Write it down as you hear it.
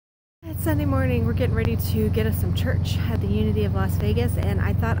It's Sunday morning. We're getting ready to get us some church at the Unity of Las Vegas, and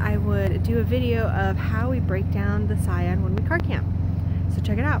I thought I would do a video of how we break down the Scion when we car camp. So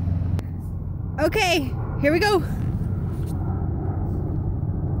check it out. Okay, here we go.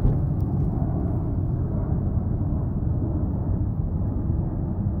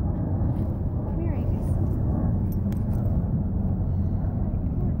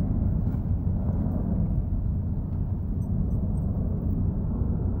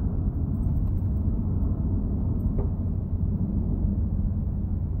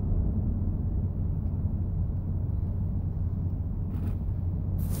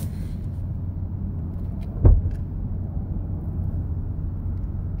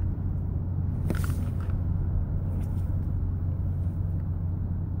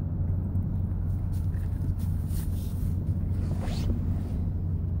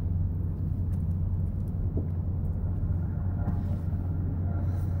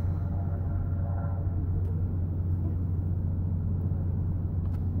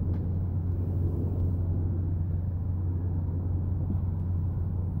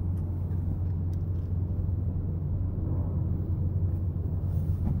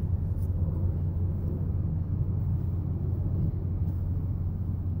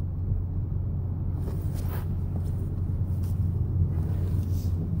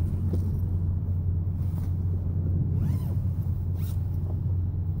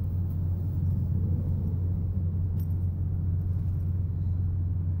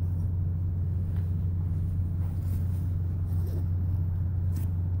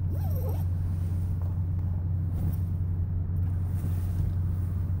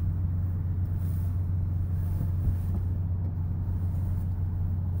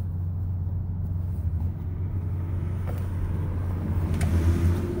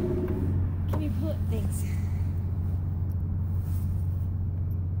 Thanks.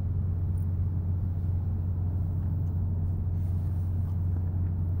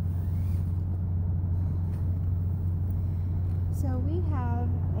 So we have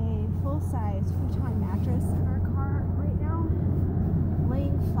a full-size futon mattress in our car right now,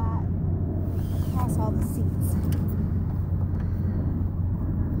 laying flat across all the seats.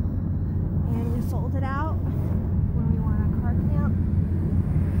 And we fold it out when we want to car camp.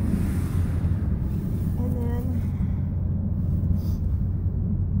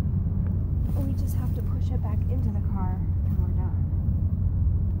 We just have to push it back into the car and we're done.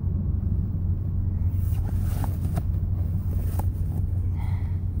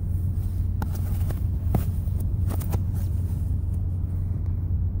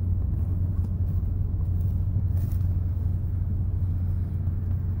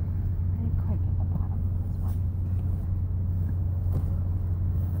 I didn't quite get the bottom of this one.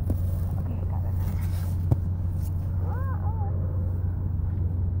 Okay, I got it now.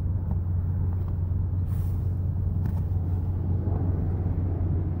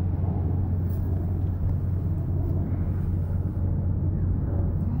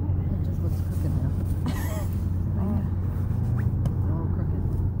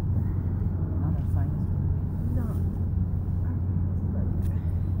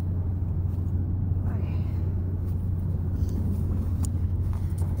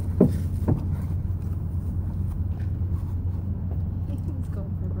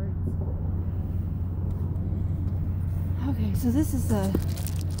 Okay, so this is the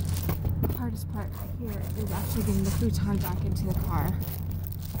hardest part here, is actually getting the futon back into the car.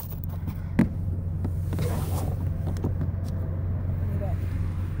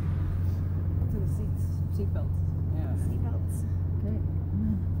 To the seats, seat belts. Yeah. Seat belts. Okay.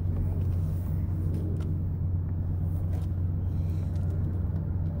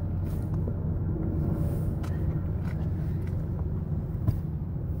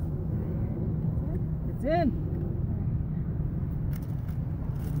 It's in.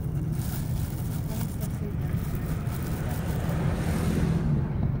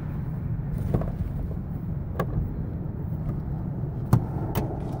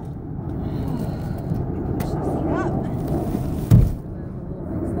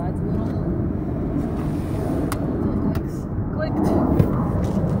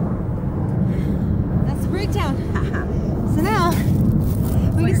 That's the breakdown. So now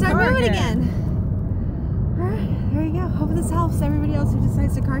we can start moving again. Alright, there you go. Hope this helps everybody else who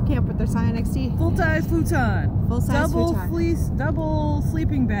decides to car camp with their Scion XD. Full-size futon. Full-size double futon. fleece, double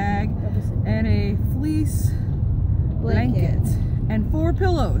sleeping bag, and a fleece blanket. And 4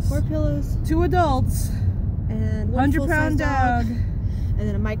 pillows. 4 pillows. 2 adults. And 1 100-pound dog. And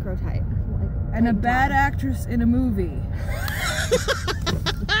then a micro type. And a bad actress in a movie.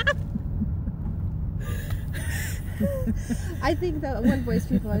 I think that one voice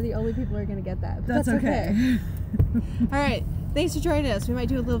people are the only people who are going to get that. But That's okay. All right. Thanks for joining us. We might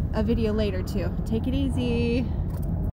do a video later too. Take it easy.